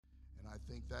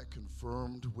think that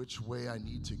confirmed which way I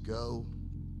need to go.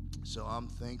 So I'm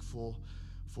thankful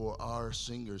for our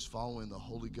singers following the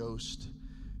Holy Ghost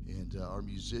and our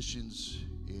musicians,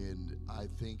 and I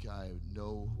think I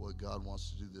know what God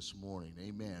wants to do this morning.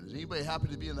 Amen. Is anybody happy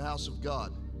to be in the house of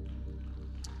God?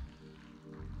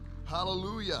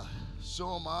 Hallelujah.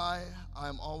 So am I.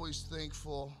 I'm always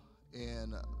thankful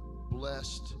and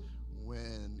blessed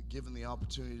when given the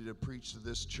opportunity to preach to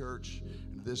this church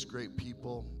and this great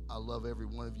people. I love every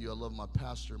one of you. I love my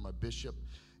pastor, my bishop,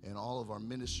 and all of our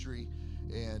ministry.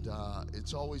 And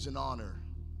it's always an honor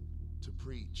to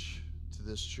preach to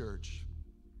this church.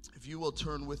 If you will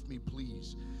turn with me,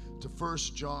 please, to 1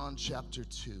 John chapter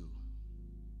 2.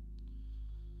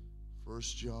 1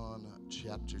 John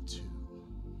chapter 2.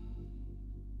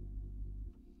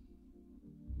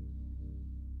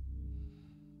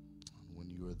 When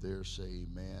you are there, say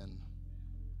amen.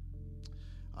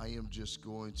 I am just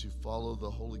going to follow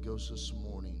the Holy Ghost this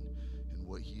morning and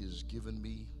what He has given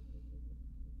me.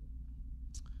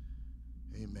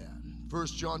 Amen. 1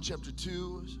 John chapter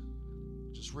 2,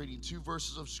 just reading 2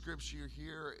 verses of scripture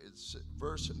here. It's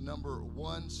verse number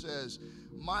 1 says,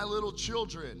 "My little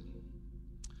children,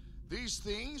 these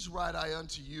things write I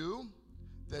unto you,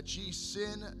 that ye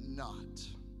sin not.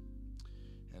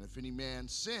 And if any man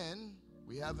sin,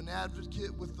 we have an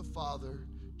advocate with the Father,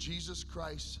 Jesus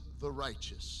Christ the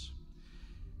righteous.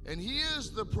 And He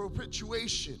is the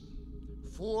propitiation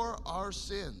for our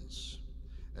sins,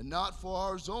 and not for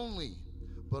ours only,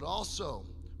 but also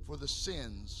for the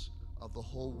sins of the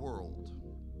whole world."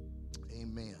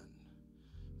 Amen.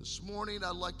 This morning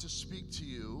I'd like to speak to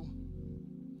you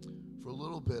for a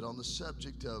little bit on the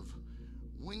subject of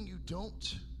when you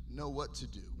don't know what to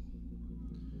do.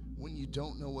 When you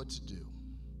don't know what to do.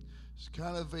 It's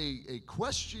kind of a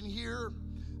question here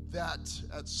that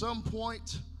at some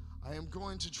point I am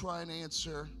going to try and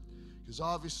answer, because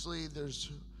obviously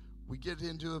we get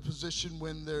into a position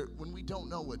when we don't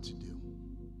know what to do.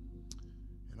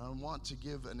 I want to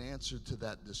give an answer to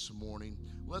that this morning.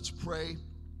 Let's pray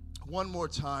one more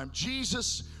time.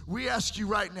 Jesus, we ask you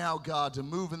right now, God, to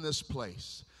move in this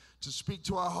place, to speak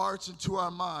to our hearts and to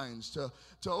our minds, to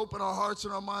open our hearts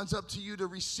and our minds up to you to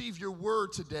receive your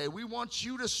word today. We want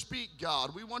you to speak,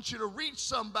 God. We want you to reach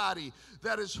somebody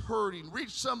that is hurting. Reach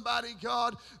somebody,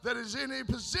 God, that is in a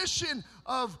position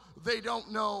of they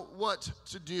don't know what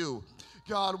to do.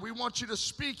 God, we want you to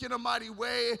speak in a mighty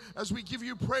way as we give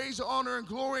you praise, honor, and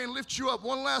glory and lift you up.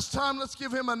 One last time, let's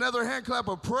give him another hand clap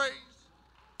of praise.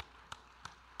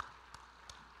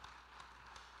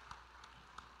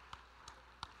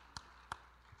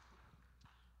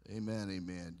 Amen,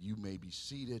 amen. You may be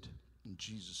seated in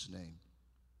Jesus' name.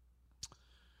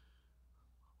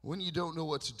 When you don't know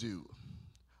what to do.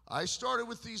 I started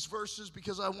with these verses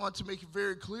because I want to make it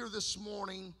very clear this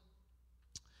morning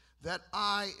that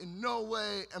I in no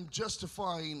way am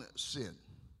justifying sin.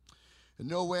 In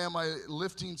no way am I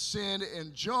lifting sin.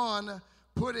 And John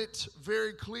put it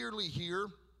very clearly here,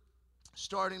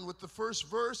 starting with the first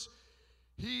verse.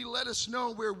 He let us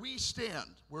know where we stand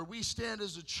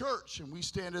as a church, and we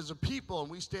stand as a people,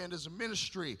 and we stand as a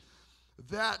ministry.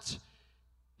 That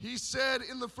he said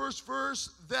in the first verse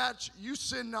that you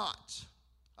sin not.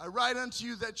 I write unto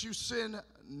you that you sin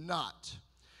not.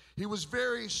 He was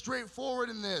very straightforward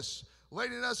in this,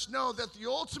 letting us know that the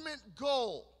ultimate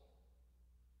goal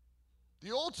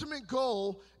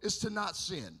is to not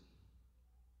sin.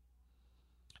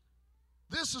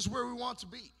 This is where we want to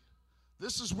be.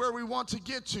 This is where we want to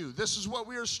get to. This is what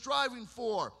we are striving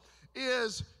for,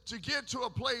 is to get to a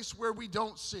place where we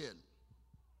don't sin.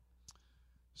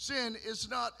 Sin is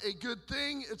not a good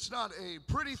thing. It's not a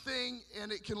pretty thing,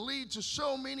 and it can lead to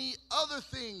so many other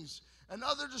things and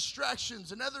other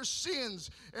distractions and other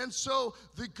sins. And so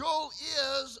the goal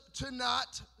is to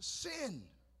not sin.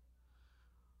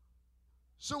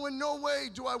 So in no way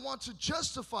do I want to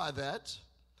justify that,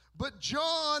 but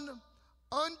John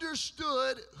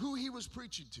understood who he was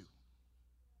preaching to.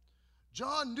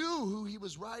 John knew who he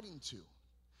was writing to.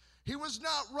 He was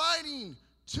not writing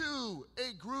to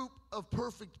a group of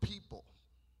perfect people.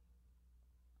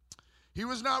 He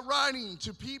was not writing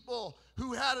to people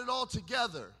who had it all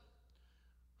together,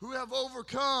 who have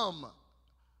overcome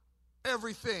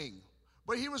everything.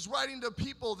 But he was writing to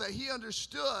people that he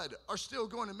understood are still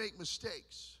going to make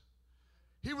mistakes.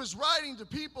 He was writing to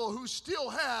people who still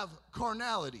have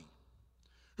carnality,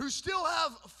 who still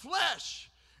have flesh,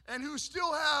 and who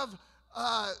still have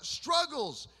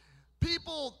struggles.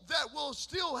 People that will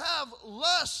still have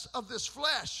lust of this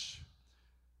flesh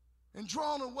and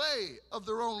drawn away of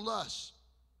their own lust.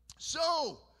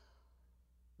 So,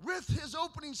 with his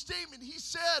opening statement, he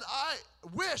said, I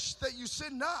wish that you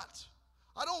sin not.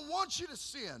 I don't want you to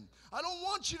sin. I don't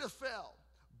want you to fail.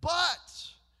 But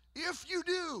if you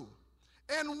do,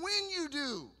 and when you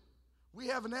do, we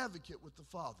have an advocate with the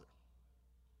Father.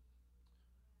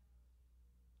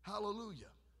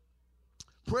 Hallelujah.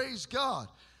 Praise God.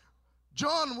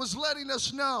 John was letting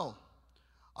us know,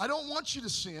 I don't want you to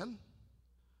sin,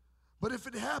 but if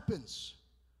it happens,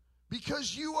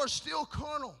 because you are still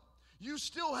carnal, you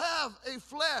still have a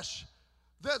flesh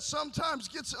that sometimes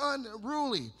gets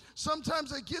unruly.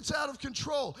 Sometimes it gets out of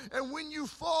control. And when you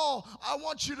fall, I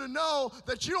want you to know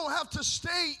that you don't have to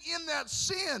stay in that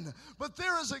sin, but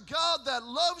there is a God that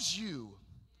loves you.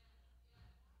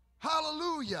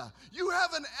 Hallelujah. You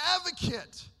have an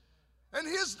advocate, and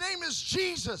his name is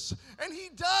Jesus, and he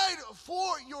died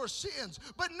for your sins,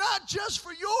 but not just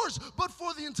for yours, but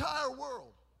for the entire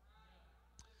world.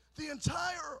 The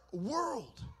entire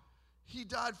world, he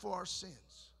died for our sins.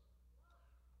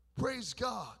 Praise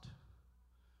God.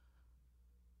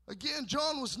 Again,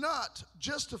 John was not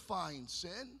justifying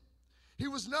sin. He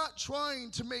was not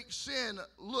trying to make sin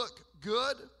look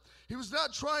good. He was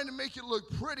not trying to make it look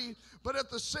pretty, but at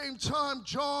the same time,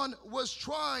 John was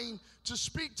trying to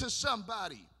speak to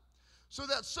somebody so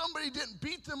that somebody didn't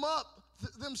beat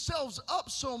themselves up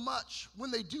so much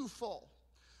when they do fall.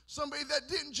 Somebody that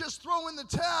didn't just throw in the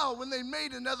towel when they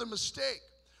made another mistake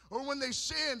or when they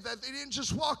sinned, that they didn't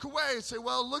just walk away and say,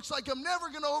 well, it looks like I'm never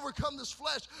going to overcome this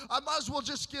flesh. I might as well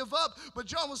just give up. But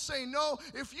John was saying, no,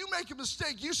 if you make a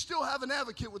mistake, you still have an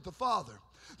advocate with the Father.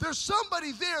 There's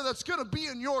somebody there that's going to be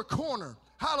in your corner.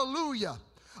 Hallelujah.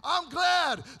 I'm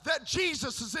glad that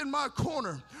Jesus is in my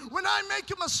corner. When I make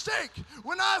a mistake,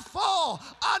 when I fall,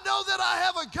 I know that I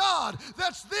have a God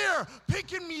that's there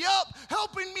picking me up,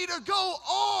 helping me to go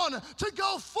on, to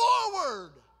go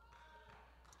forward.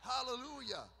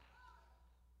 Hallelujah.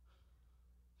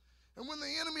 And when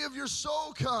the enemy of your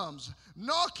soul comes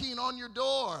knocking on your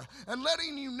door and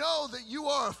letting you know that you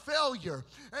are a failure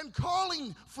and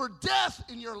calling for death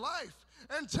in your life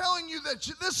and telling you that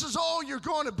this is all you're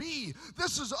going to be,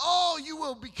 this is all you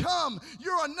will become,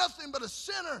 you're nothing but a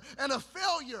sinner and a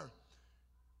failure,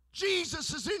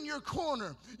 Jesus is in your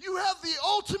corner. You have the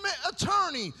ultimate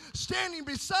attorney standing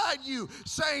beside you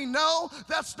saying, no,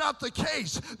 that's not the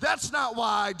case. That's not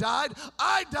why I died.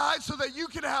 I died so that you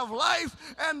can have life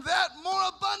and that more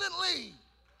abundantly.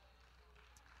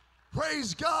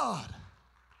 Praise God.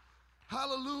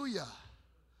 Hallelujah.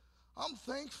 I'm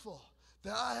thankful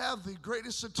that I have the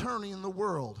greatest attorney in the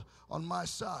world on my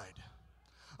side.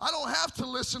 I don't have to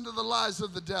listen to the lies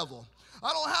of the devil.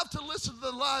 I don't have to listen to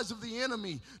the lies of the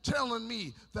enemy telling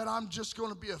me that I'm just going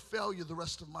to be a failure the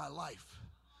rest of my life.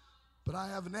 But I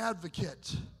have an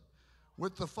advocate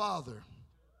with the Father.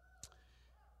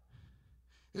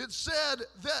 It said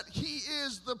that he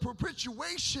is the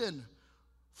propitiation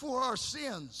for our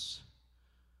sins,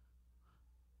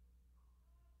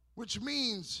 which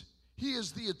means he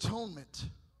is the atonement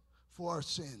for our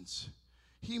sins.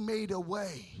 He made a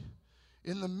way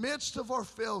in the midst of our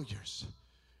failures,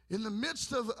 in the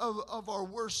midst of our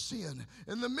worst sin,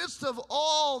 in the midst of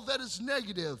all that is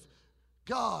negative.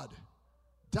 God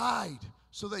died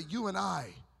so that you and I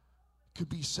could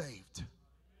be saved.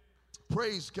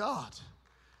 Praise God.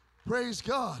 Praise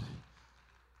God.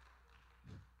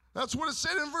 That's what it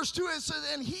said in verse 2. It says,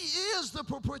 and he is the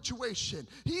propitiation.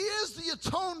 He is the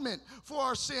atonement for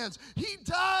our sins. He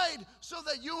died so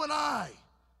that you and I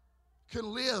can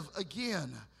live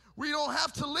again. We don't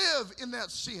have to live in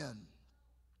that sin.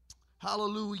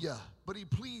 Hallelujah. But he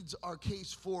pleads our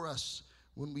case for us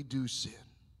when we do sin.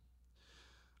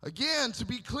 Again, to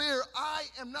be clear, I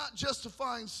am not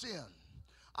justifying sin.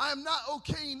 I am not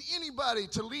okaying anybody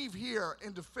to leave here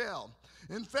and to fail.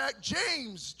 In fact,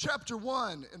 James chapter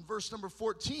 1 and verse number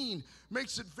 14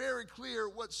 makes it very clear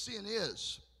what sin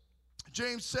is.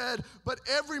 James said, but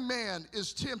every man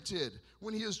is tempted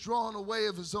when he is drawn away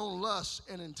of his own lust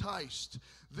and enticed.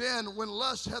 Then when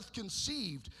lust hath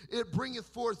conceived, it bringeth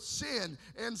forth sin,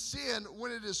 and sin,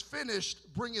 when it is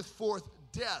finished, bringeth forth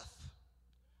death.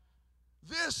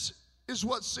 This is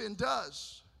what sin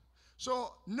does.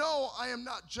 So, no, I am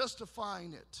not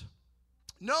justifying it.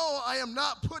 No, I am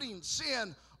not putting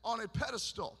sin on a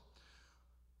pedestal.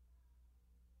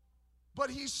 But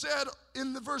he said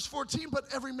in the verse 14, but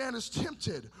every man is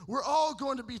tempted. We're all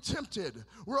going to be tempted.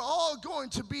 We're all going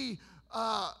to be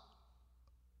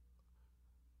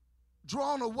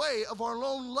drawn away of our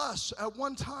own lusts at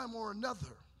one time or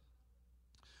another.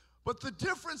 But the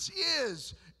difference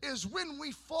is is when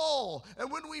we fall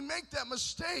and when we make that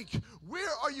mistake, where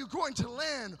are you going to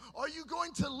land? Are you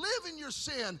going to live in your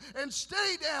sin and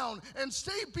stay down and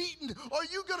stay beaten? Or are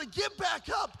you going to get back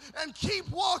up and keep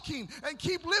walking and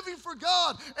keep living for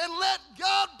God and let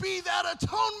God be that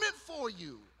atonement for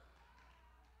you?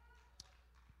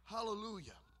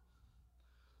 Hallelujah.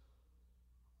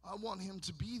 I want him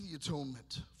to be the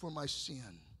atonement for my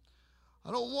sin.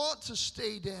 I don't want to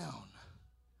stay down.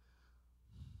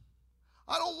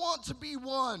 I don't want to be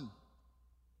one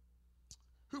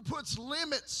who puts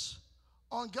limits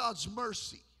on God's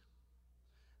mercy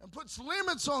and puts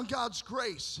limits on God's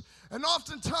grace. And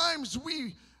oftentimes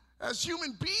we, as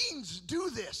human beings, do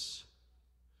this.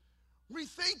 We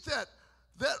think that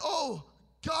oh,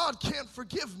 God can't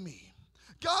forgive me.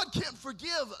 God can't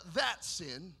forgive that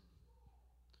sin.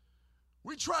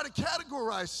 We try to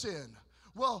categorize sin.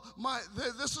 Well,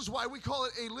 this is why we call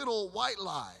it a little white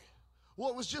lie. Well,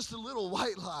 it was just a little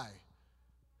white lie.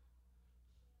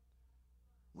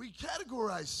 We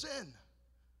categorize sin.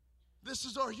 This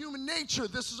is our human nature.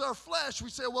 This is our flesh. We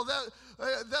say, well,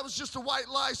 that was just a white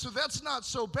lie, so that's not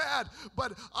so bad.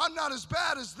 But I'm not as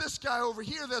bad as this guy over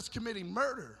here that's committing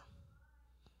murder.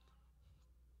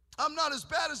 I'm not as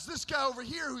bad as this guy over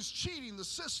here who's cheating the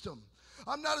system.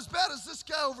 I'm not as bad as this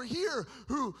guy over here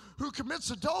who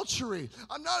commits adultery.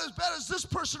 I'm not as bad as this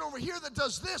person over here that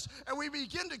does this. And we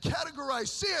begin to categorize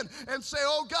sin and say,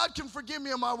 oh, God can forgive me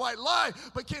of my white lie,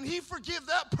 but can he forgive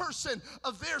that person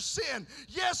of their sin?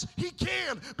 Yes, he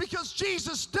can, because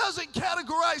Jesus doesn't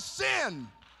categorize sin.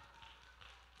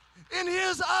 In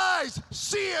his eyes,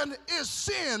 sin is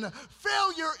sin.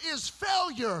 Failure is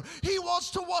failure. He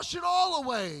wants to wash it all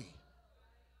away.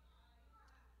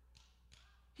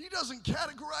 He doesn't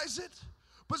categorize it.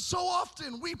 But so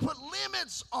often we put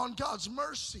limits on God's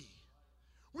mercy.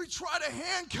 We try to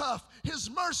handcuff his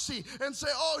mercy and say,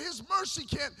 oh, his mercy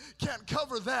can't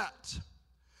cover that.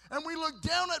 And we look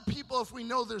down at people if we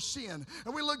know their sin.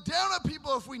 And we look down at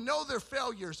people if we know their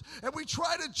failures. And we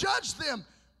try to judge them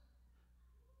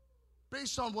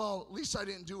based on, well, at least I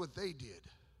didn't do what they did.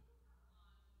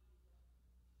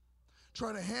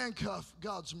 Try to handcuff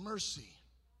God's mercy.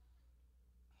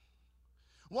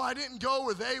 Well, I didn't go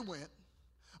where they went.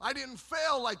 I didn't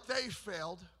fail like they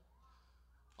failed.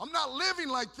 I'm not living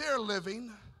like they're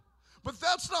living. But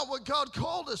that's not what God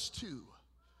called us to.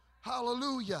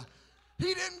 Hallelujah.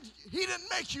 He didn't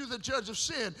make you the judge of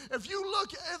sin. If you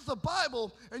look at the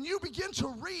Bible and you begin to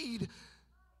read,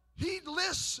 he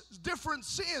lists different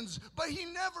sins, but he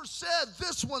never said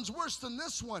this one's worse than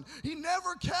this one. He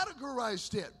never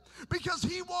categorized it because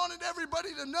he wanted everybody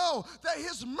to know that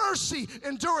his mercy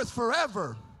endureth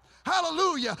forever.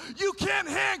 Hallelujah. You can't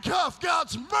handcuff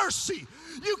God's mercy.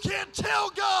 You can't tell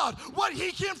God what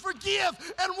he can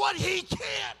forgive and what he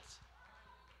can't.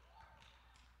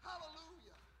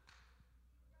 Hallelujah.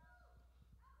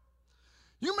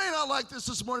 You may not like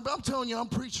this morning, but I'm telling you, I'm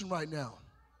preaching right now.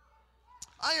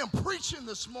 I am preaching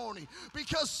this morning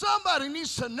because somebody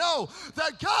needs to know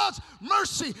that God's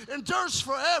mercy endures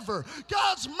forever.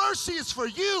 God's mercy is for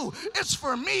you. It's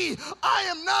for me. I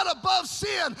am not above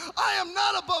sin. I am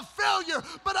not above failure.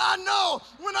 But I know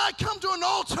when I come to an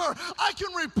altar, I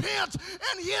can repent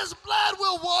and his blood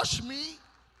will wash me.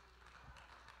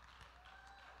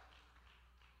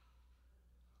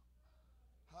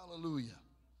 Hallelujah.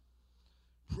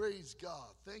 Praise God.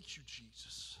 Thank you,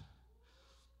 Jesus.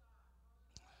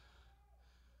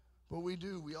 But we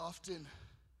often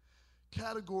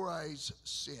categorize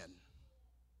sin.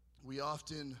 We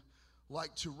often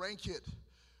like to rank it,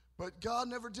 but God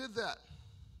never did that.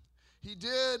 He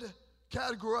did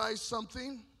categorize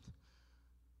something.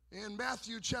 In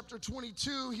Matthew chapter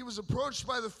 22, he was approached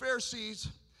by the Pharisees,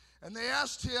 and they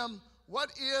asked him,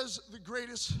 what is the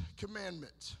greatest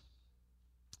commandment?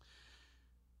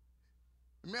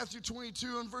 In Matthew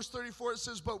 22 and verse 34, it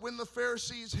says, but when the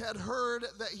Pharisees had heard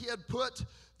that he had put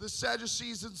the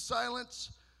Sadducees in silence,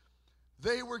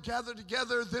 they were gathered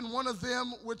together. Then one of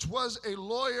them, which was a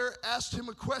lawyer, asked him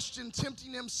a question,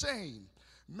 tempting him, saying,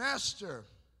 Master,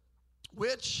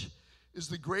 which is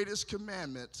the greatest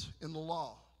commandment in the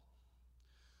law?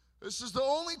 This is the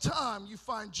only time you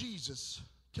find Jesus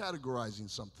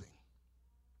categorizing something.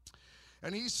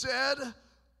 And he said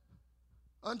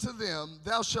unto them,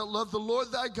 thou shalt love the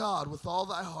Lord thy God with all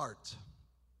thy heart,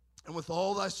 and with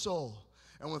all thy soul,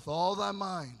 and with all thy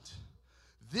mind.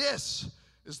 This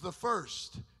is the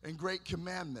first and great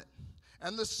commandment.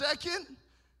 And the second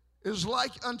is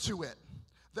like unto it.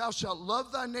 Thou shalt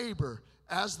love thy neighbor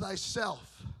as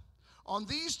thyself. On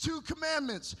these two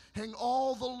commandments hang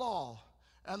all the law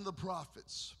and the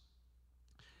prophets.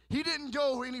 He didn't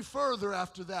go any further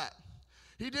after that.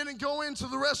 He didn't go into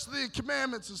the rest of the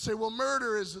commandments and say, well,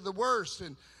 murder is the worst,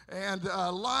 and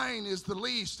lying is the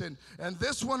least, and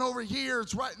this one over here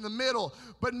is right in the middle.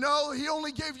 But no, he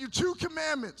only gave you 2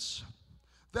 commandments.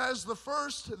 That is the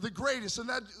first, the greatest, and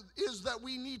that is that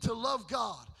we need to love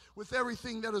God with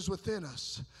everything that is within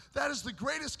us. That is the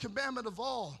greatest commandment of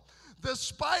all.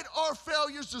 Despite our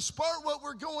failures, despite what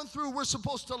we're going through, we're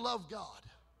supposed to love God.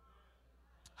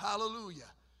 Hallelujah.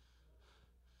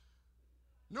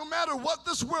 No matter what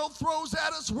this world throws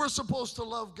at us, we're supposed to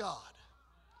love God.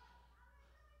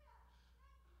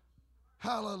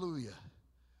 Hallelujah.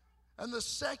 And the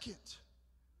second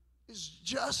is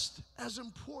just as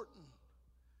important.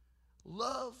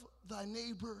 Love thy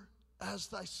neighbor as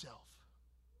thyself.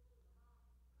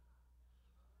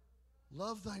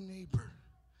 Love thy neighbor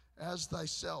as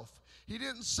thyself. He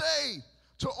didn't say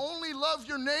to only love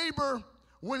your neighbor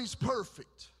when he's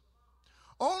perfect.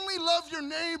 Only love your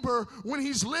neighbor when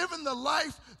he's living the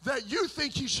life that you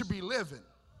think he should be living.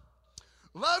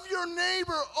 Love your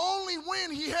neighbor only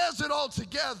when he has it all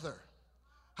together.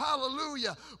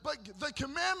 Hallelujah. But the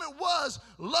commandment was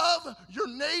love your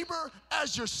neighbor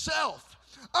as yourself.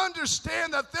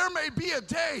 Understand that there may be a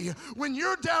day when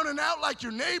you're down and out like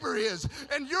your neighbor is,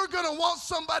 and you're going to want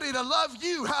somebody to love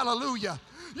you. Hallelujah.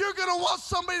 You're going to want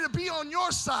somebody to be on your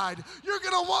side. You're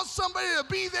going to want somebody to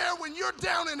be there when you're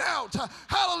down and out.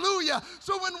 Hallelujah.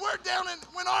 So when we're down and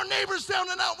when our neighbor's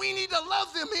down and out, we need to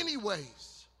love them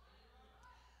anyways.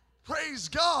 Praise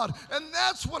God. And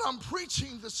that's what I'm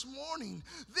preaching this morning.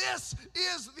 This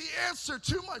is the answer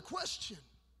to my question.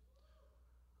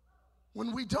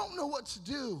 When we don't know what to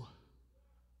do,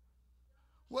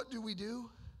 what do?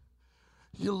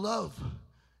 You love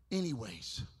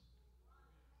anyways.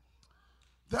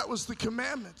 That was the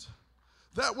commandment.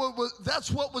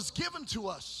 That's what was given to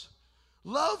us.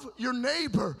 Love your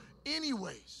neighbor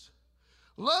anyways.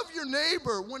 Love your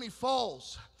neighbor when he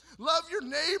falls. Love your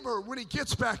neighbor when he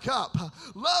gets back up.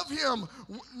 Love him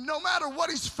no matter what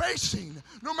he's facing,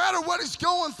 no matter what he's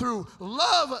going through.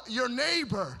 Love your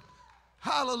neighbor.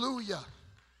 Hallelujah.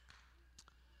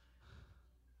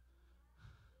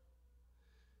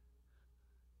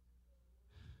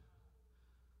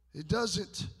 It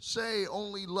doesn't say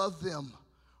only love them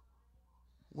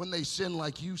when they sin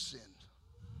like you sin.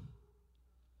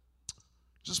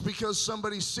 Just because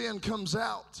somebody's sin comes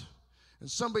out and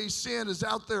somebody's sin is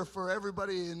out there for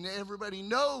everybody and everybody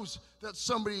knows that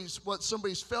what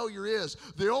somebody's failure is.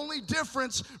 The only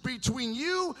difference between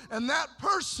you and that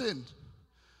person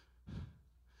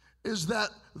is that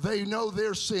they know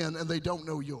their sin and they don't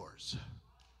know yours.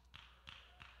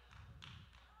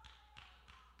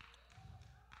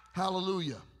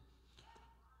 Hallelujah.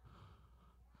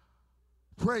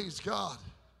 Praise God.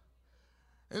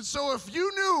 And so if you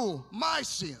knew my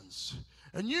sins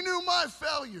and you knew my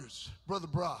failures, Brother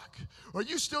Brock, are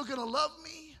you still going to love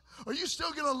me? Are you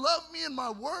still going to love me in my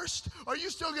worst? Are you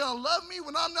still going to love me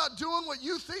when I'm not doing what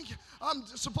you think I'm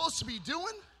supposed to be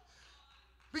doing?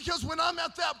 Because when I'm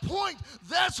at that point,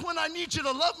 that's when I need you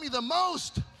to love me the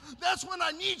most. That's when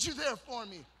I need you there for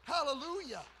me.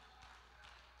 Hallelujah.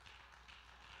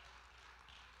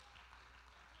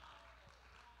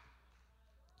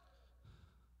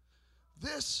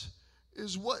 This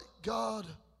is what God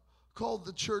called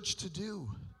the church to do.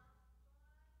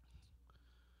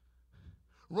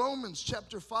 Romans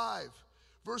chapter 5,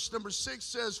 verse number 6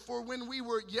 says, "For when we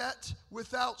were yet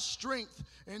without strength,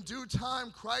 in due time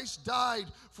Christ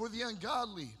died for the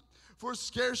ungodly. For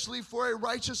scarcely for a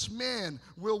righteous man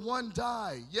will one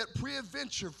die, yet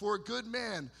peradventure for a good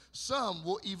man some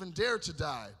will even dare to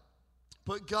die.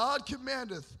 But God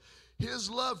commandeth his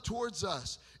love towards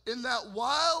us, in that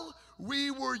while we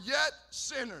were yet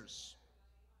sinners,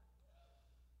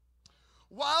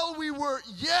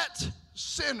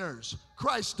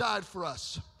 Christ died for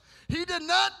us. He did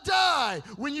not die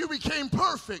when you became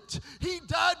perfect. He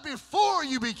died before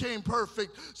you became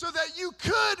perfect so that you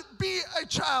could be a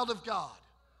child of God.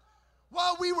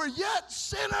 While we were yet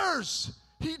sinners,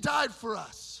 he died for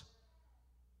us.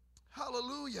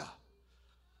 Hallelujah.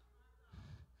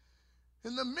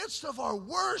 In the midst of our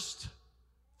worst,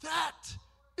 that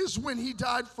is when he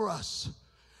died for us.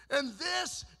 And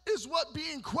this is what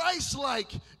being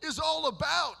Christ-like is all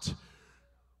about.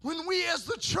 When we as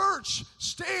the church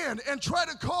stand and try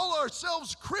to call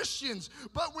ourselves Christians,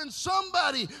 but when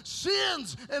somebody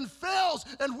sins and fails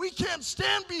and we can't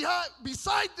stand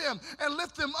beside them and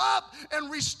lift them up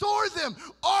and restore them,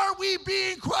 are we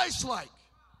being Christ-like?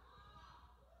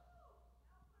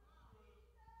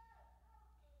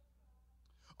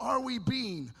 Are we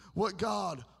being what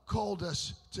God called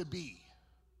us to be?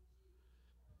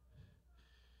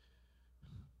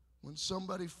 when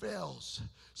somebody fails,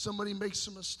 somebody makes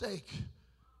a mistake,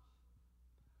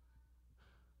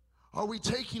 are we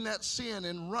taking that sin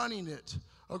and running it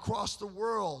across the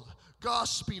world,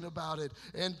 gossiping about it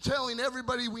and telling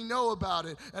everybody we know about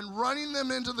it and running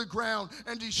them into the ground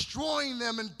and destroying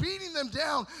them and beating them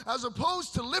down, as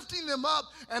opposed to lifting them up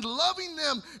and loving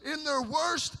them in their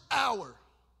worst hour?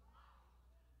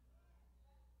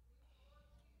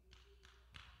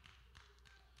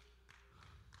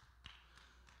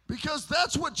 Because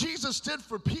that's what Jesus did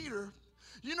for Peter.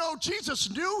 You know,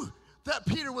 Jesus knew that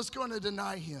Peter was going to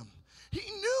deny him. He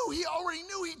already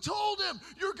knew. He told him,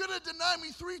 you're going to deny me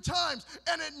 3 times.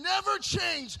 And it never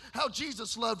changed how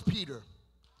Jesus loved Peter.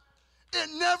 It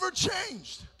never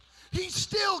changed. He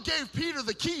still gave Peter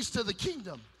the keys to the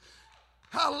kingdom.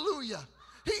 Hallelujah.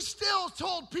 He still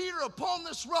told Peter, upon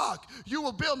this rock, you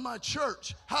will build my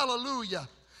church. Hallelujah.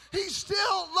 He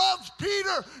still loved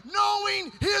Peter,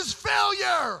 knowing his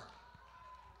failure.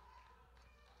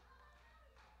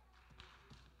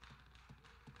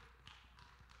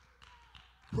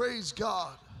 Praise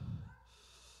God.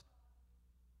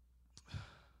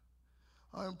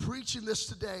 I'm preaching this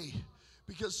today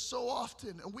because so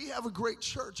often, and we have a great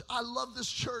church. I love this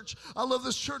church. I love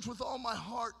this church with all my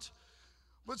heart.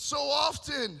 But so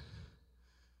often,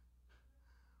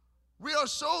 we are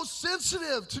so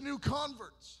sensitive to new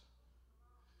converts.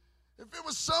 If it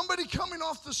was somebody coming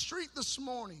off the street this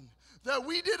morning that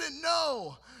we didn't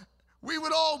know, we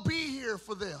would all be here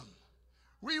for them.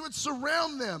 We would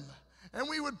surround them. And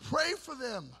we would pray for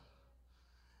them.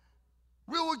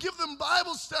 We will give them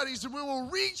Bible studies, and we will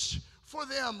reach for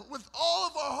them with all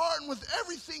of our heart and with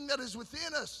everything that is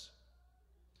within us.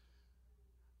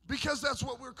 Because that's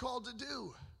what we're called to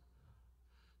do.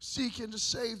 Seek and to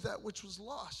save that which was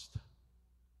lost.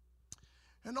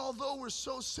 And although we're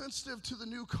so sensitive to the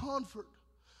new convert,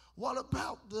 what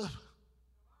about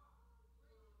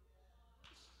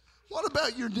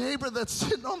your neighbor that's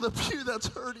sitting on the pew that's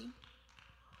hurting?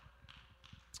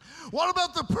 What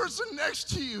about the person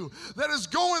next to you that is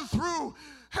going through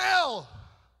hell?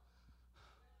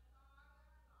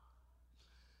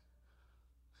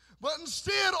 But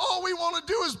instead, all we want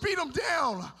to do is beat them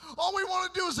down. All we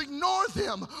want to do is ignore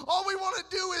them. All we want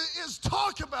to do is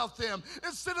talk about them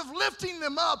instead of lifting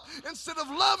them up, instead of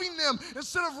loving them,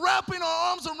 instead of wrapping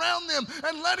our arms around them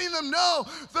and letting them know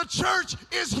the church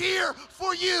is here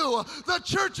for you. The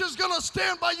church is going to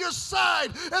stand by your side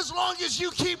as long as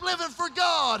you keep living for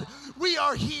God. We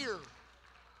are here.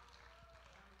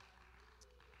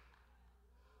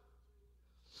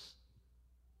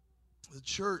 The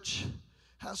church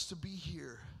has to be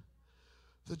here.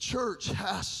 The church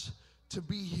has to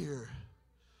be here.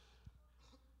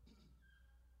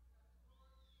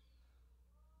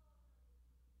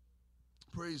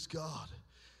 Praise God.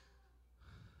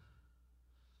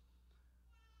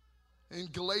 In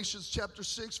Galatians chapter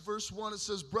 6, verse 1, it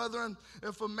says, brethren,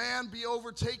 if a man be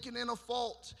overtaken in a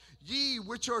fault, ye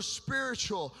which are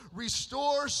spiritual,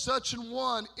 restore such an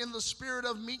one in the spirit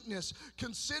of meekness,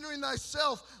 considering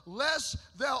thyself, lest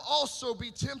thou also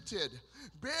be tempted.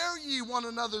 Bear ye one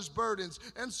another's burdens,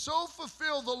 and so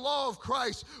fulfill the law of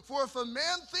Christ. For if a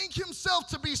man think himself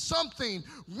to be something,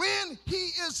 when he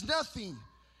is nothing,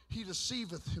 he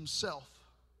deceiveth himself.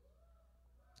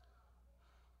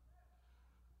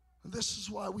 And this is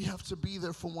why we have to be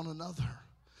there for one another.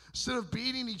 Instead of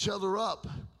beating each other up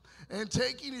and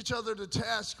taking each other to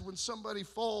task when somebody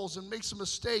falls and makes a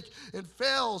mistake and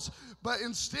fails, but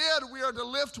instead we are to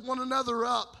lift one another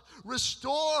up,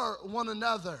 restore one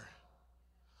another,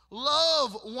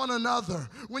 love one another.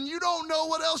 When you don't know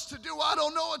what else to do, I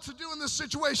don't know what to do in this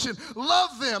situation,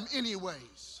 love them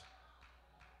anyways.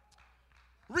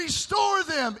 Restore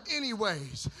them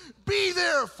anyways. Be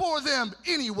there for them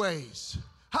anyways.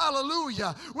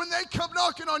 Hallelujah. When they come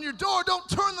knocking on your door, don't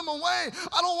turn them away.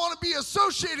 I don't want to be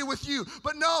associated with you.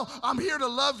 But no, I'm here to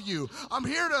love you. I'm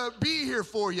here to be here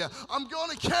for you. I'm going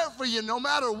to care for you no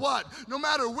matter what, no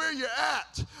matter where you're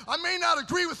at. I may not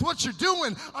agree with what you're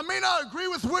doing. I may not agree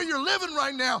with where you're living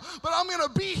right now, but I'm going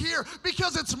to be here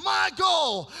because it's my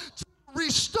goal to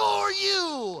restore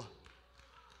you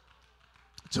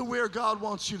to where God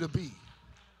wants you to be.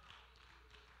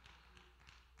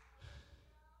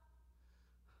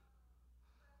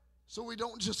 So we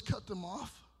don't just cut them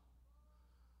off.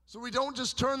 So we don't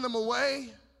just turn them away.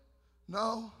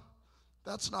 No,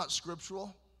 that's not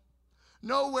scriptural.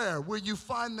 Nowhere will you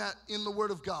find that in the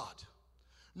Word of God.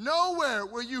 Nowhere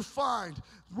will you find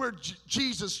where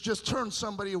Jesus just turned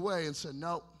somebody away and said,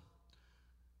 no,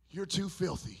 you're too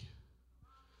filthy.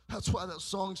 That's why that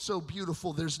song's so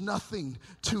beautiful. There's nothing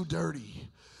too dirty.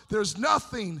 There's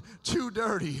nothing too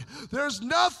dirty. There's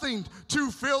nothing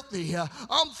too filthy.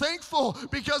 I'm thankful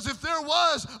because if there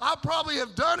was, I probably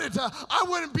have done it. I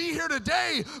wouldn't be here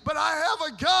today, but I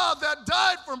have a God that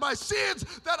died for my sins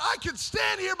that I can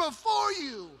stand here before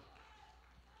you.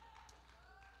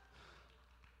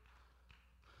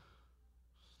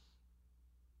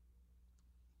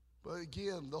 But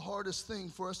again, the hardest thing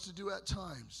for us to do at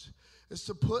times is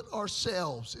to put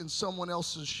ourselves in someone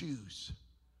else's shoes.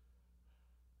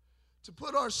 To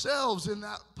put ourselves in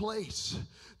that place.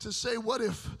 To say, what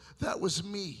if that was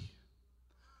me?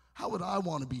 How would I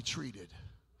want to be treated?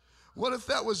 What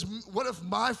if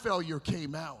my failure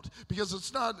came out? Because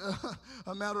it's not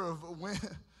a matter of when,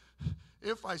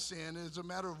 if I sin, it's a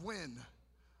matter of when.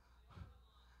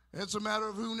 It's a matter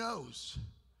of who knows.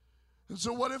 And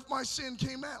so what if my sin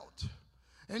came out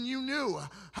and you knew?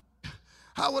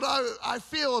 How would I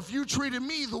feel if you treated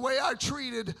me the way I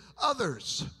treated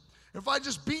others? If I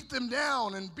just beat them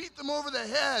down and beat them over the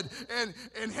head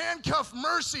and handcuff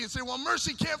mercy and say, well,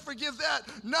 mercy can't forgive that.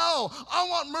 No, I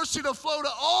want mercy to flow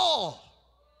to all.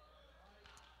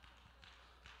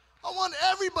 I want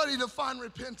everybody to find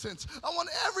repentance. I want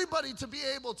everybody to be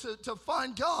able to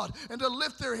find God and to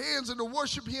lift their hands and to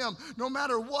worship Him no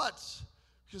matter what.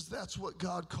 Because that's what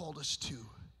God called us to.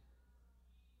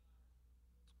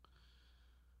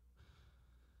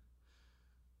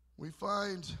 We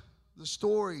find the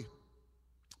story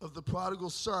of the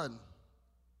prodigal son.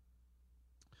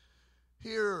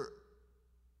 Here,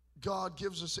 God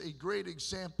gives us a great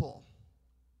example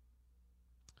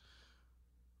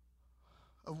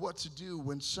of what to do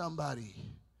when somebody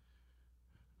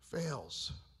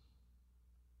fails.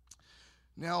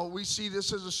 Now, we see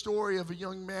this as a story of a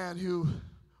young man who,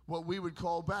 what we would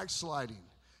call backsliding.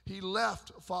 He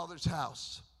left father's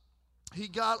house. He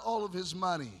got all of his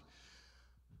money.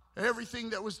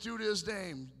 Everything that was due to his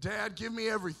name. Dad, give me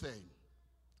everything.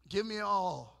 Give me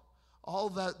all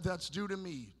that's due to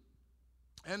me.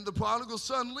 And the prodigal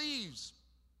son leaves.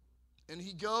 And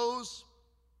he goes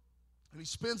and he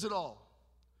spends it all.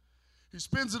 He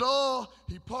spends it all.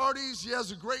 He parties. He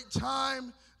has a great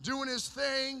time doing his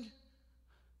thing,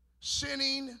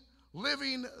 sinning,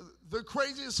 living the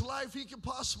craziest life he could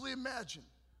possibly imagine.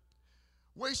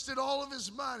 Wasted all of his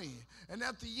money. And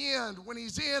at the end, when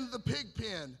he's in the pig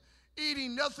pen,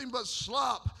 eating nothing but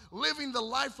slop, living the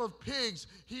life of pigs,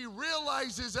 he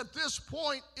realizes at this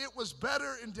point it was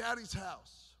better in Daddy's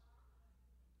house.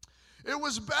 It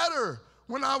was better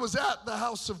when I was at the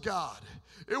house of God.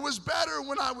 It was better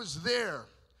when I was there.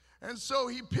 And so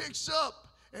he picks up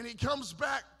and he comes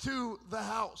back to the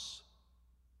house.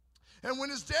 And when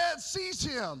his dad sees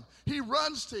him, he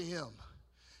runs to him.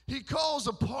 He calls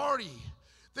a party.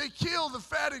 They kill the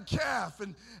fatted calf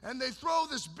and they throw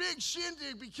this big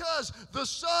shindig because the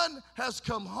son has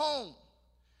come home.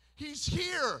 He's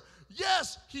here.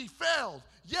 Yes, he failed.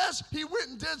 Yes, he went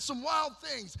and did some wild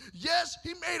things. Yes,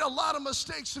 he made a lot of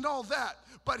mistakes and all that,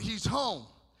 but he's home.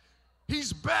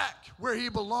 He's back where he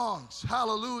belongs.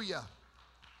 Hallelujah.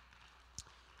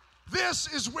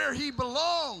 This is where he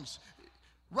belongs,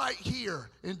 right here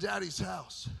in Daddy's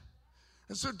house.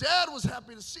 And so Dad was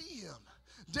happy to see him.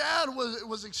 Dad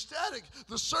was ecstatic.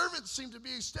 The servants seemed to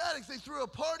be ecstatic. They threw a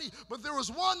party, but there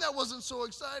was one that wasn't so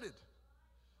excited.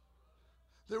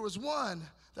 There was one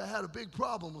that had a big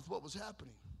problem with what was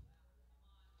happening.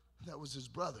 That was his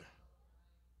brother.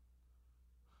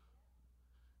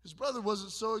 His brother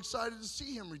wasn't so excited to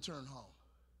see him return home.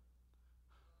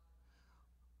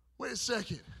 Wait a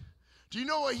second. Do you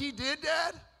know what he did,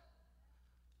 Dad?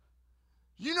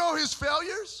 You know his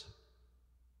failures?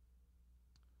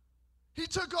 He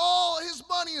took all his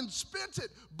money and spent it,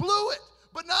 blew it.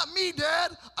 But not me,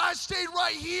 Dad. I stayed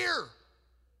right here.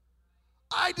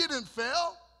 I didn't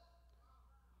fail.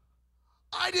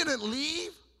 I didn't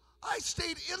leave. I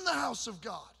stayed in the house of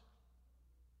God.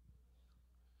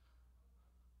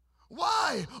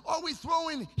 Why are we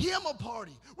throwing him a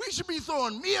party? We should be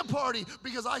throwing me a party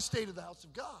because I stayed in the house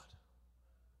of God.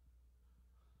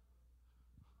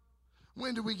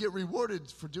 When do we get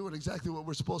rewarded for doing exactly what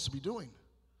we're supposed to be doing?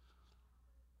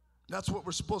 That's what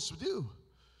we're supposed to do.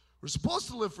 We're supposed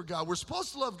to live for God. We're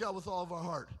supposed to love God with all of our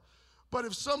heart. But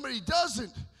if somebody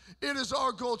doesn't, it is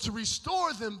our goal to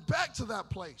restore them back to that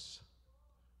place.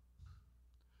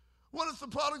 What if the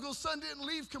prodigal son didn't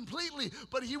leave completely,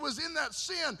 but he was in that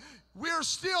sin? We're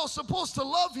still supposed to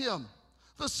love him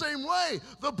the same way.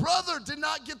 The brother did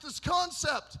not get this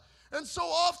concept, and so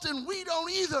often we don't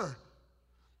either.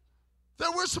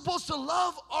 That we're supposed to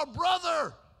love our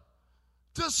brother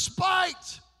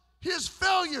despite his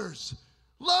failures.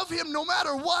 Love him no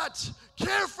matter what.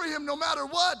 Care for him no matter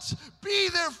what. Be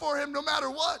there for him no matter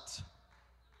what.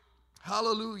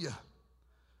 Hallelujah.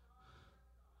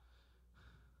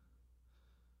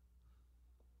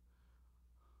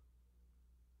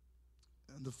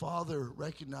 And the father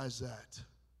recognized that.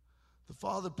 The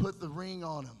father put the ring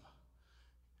on him.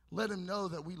 Let him know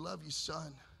that we love you,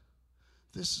 son.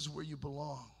 This is where you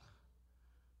belong.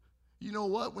 You know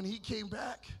what? When he came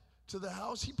back to the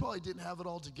house, he probably didn't have it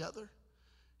all together.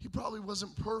 He probably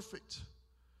wasn't perfect,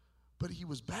 but he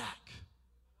was back.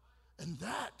 And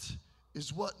that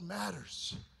is what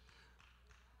matters.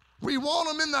 We want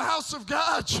them in the house of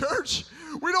God, church.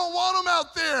 We don't want them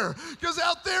out there, because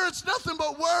out there it's nothing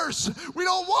but worse. We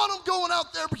don't want them going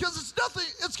out there because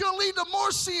it's going to lead to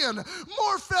more sin,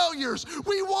 more failures.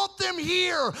 We want them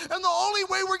here, and the only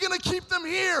way we're going to keep them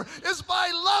here is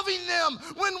by loving them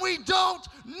when we don't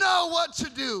know what to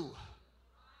do.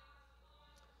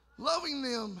 Loving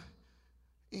them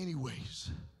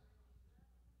anyways.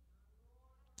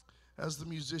 As the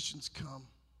musicians come,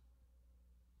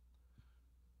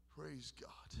 praise God.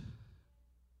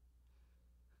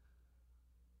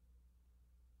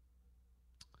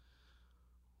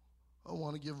 I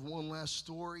want to give one last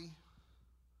story.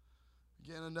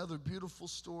 Again, another beautiful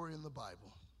story in the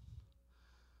Bible.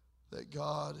 That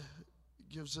God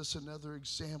gives us another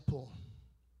example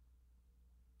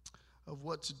of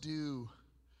what to do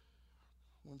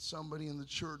when somebody in the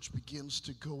church begins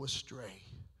to go astray.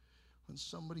 When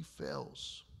somebody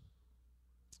fails.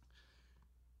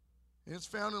 And it's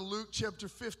found in Luke chapter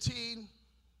 15.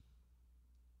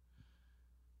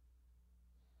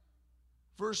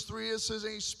 Verse 3, it says,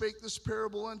 and he spake this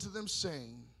parable unto them,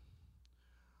 saying,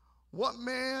 what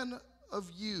man of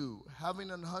you, having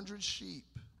 100 sheep,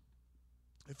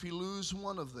 if he lose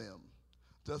one of them,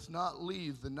 doth not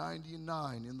leave the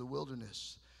 99 in the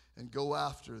wilderness, and go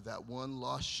after that one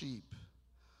lost sheep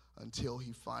until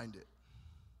he find it?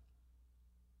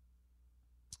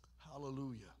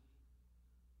 Hallelujah.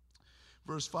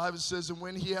 Verse 5, it says, and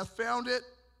when he hath found it,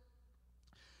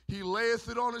 he layeth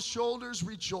it on his shoulders,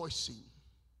 rejoicing.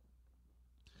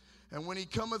 And when he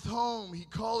cometh home, he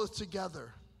calleth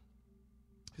together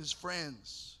his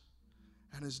friends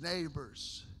and his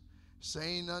neighbors,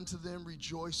 saying unto them,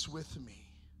 rejoice with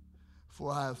me,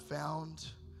 for I have found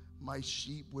my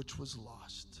sheep which was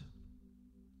lost.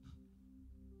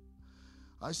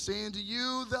 I say unto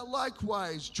you that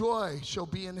likewise joy shall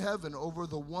be in heaven over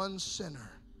the one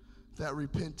sinner that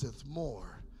repenteth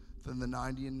more than the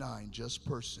 99 just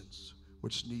persons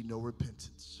which need no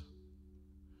repentance.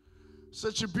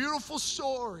 Such a beautiful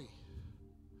story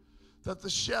that the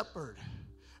shepherd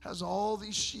has all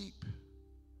these sheep.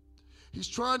 He's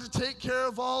trying to take care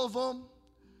of all of them.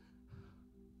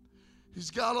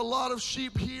 He's got a lot of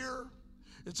sheep here.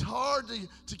 It's hard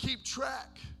to keep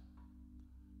track.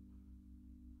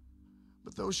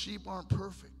 But those sheep aren't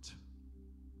perfect.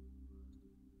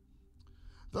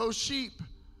 Those sheep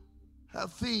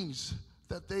have things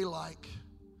that they like.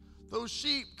 Those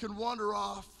sheep can wander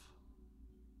off.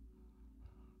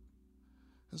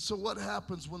 And so what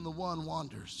happens when the one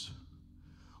wanders?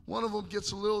 One of them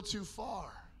gets a little too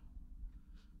far.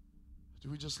 Do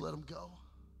we just let him go?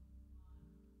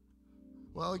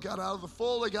 Well, he got out of the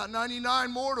fold. I got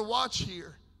 99 more to watch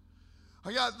here.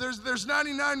 There's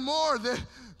 99 more.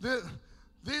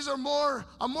 These are more.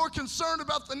 I'm more concerned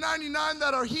about the 99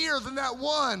 that are here than that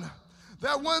one.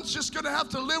 That one's just going to have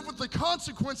to live with the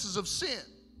consequences of sin.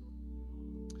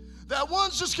 That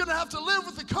one's just going to have to live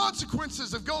with the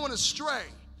consequences of going astray.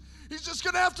 He's just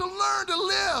going to have to learn to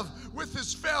live with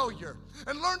his failure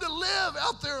and learn to live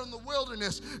out there in the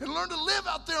wilderness and learn to live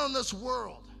out there in this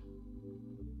world.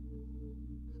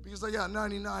 Because I got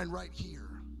 99 right here.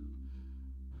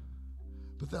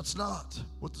 But that's not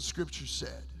what the scripture said.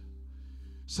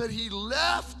 It said he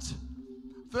left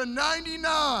the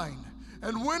 99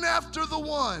 and went after the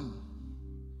one,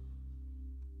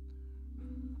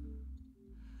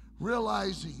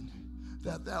 realizing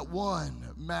that one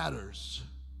matters.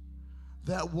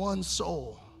 That one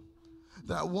soul,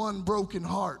 that one broken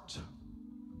heart,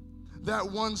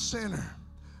 that one sinner.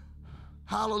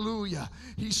 Hallelujah.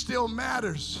 He still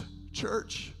matters,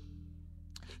 church.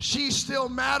 She still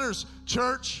matters,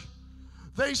 church.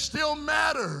 They still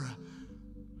matter.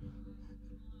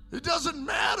 It doesn't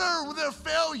matter their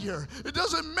failure. It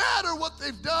doesn't matter what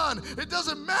they've done. It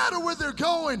doesn't matter where they're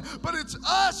going. But it's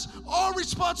us, our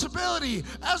responsibility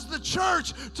as the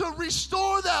church to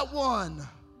restore that one.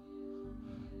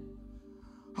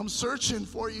 I'm searching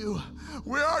for you.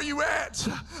 Where are you at?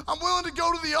 I'm willing to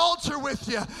go to the altar with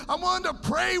you. I'm willing to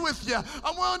pray with you.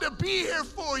 I'm willing to be here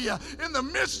for you in the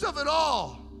midst of it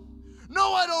all.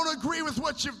 No, I don't agree with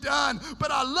what you've done,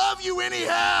 but I love you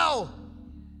anyhow.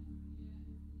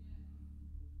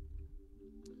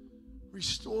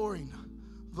 restoring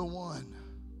the one.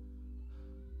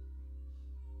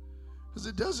 Because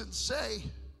it doesn't say,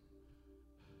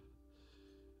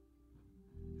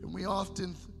 and we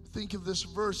often think of this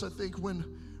verse, I think, when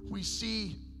we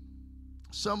see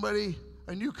somebody,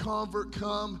 a new convert,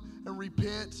 come and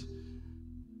repent,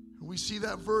 and we see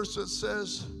that verse that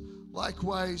says,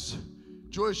 likewise,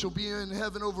 joy shall be in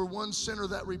heaven over one sinner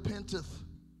that repenteth,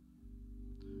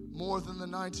 more than the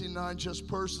 99 just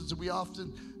persons. And we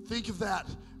often think of that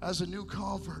as a new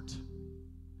convert.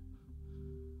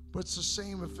 But it's the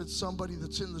same if it's somebody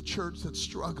that's in the church that's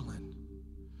struggling.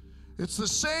 It's the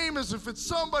same as if it's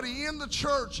somebody in the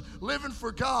church living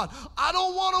for God. I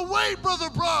don't want to wait, Brother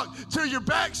Brock, till you're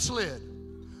backslid.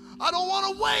 I don't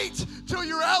want to wait till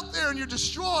you're out there and you're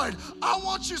destroyed. I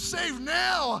want you saved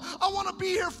now. I want to be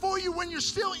here for you when you're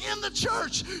still in the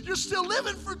church. You're still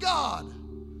living for God.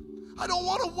 I don't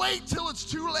want to wait till it's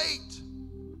too late.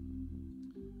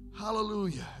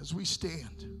 Hallelujah. As we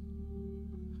stand.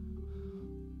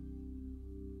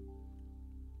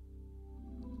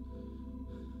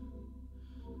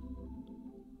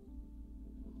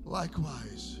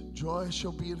 Likewise, joy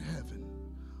shall be in heaven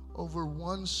over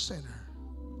one sinner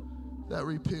that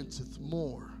repenteth,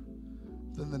 more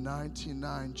than the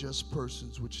 99 just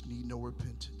persons which need no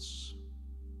repentance.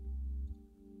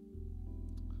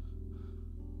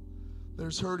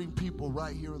 There's hurting people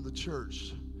right here in the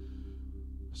church,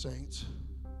 saints.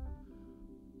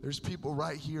 There's people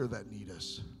right here that need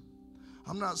us.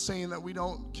 I'm not saying that we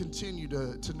don't continue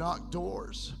to knock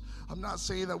doors. I'm not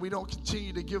saying that we don't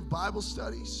continue to give Bible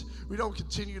studies. We don't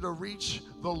continue to reach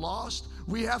the lost.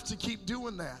 We have to keep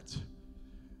doing that.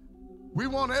 We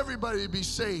want everybody to be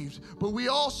saved, but we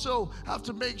also have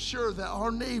to make sure that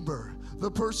our neighbor, the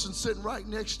person sitting right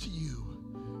next to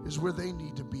you, is where they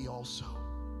need to be also.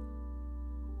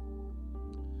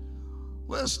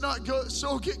 Let's not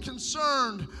get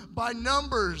concerned by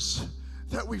numbers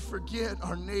that we forget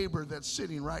our neighbor that's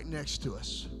sitting right next to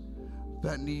us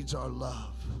that needs our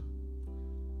love.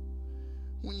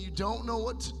 When you don't know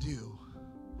what to do,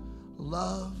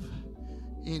 love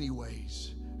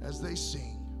anyways, as they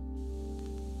sing.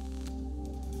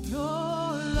 Your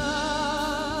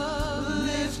love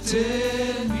lifted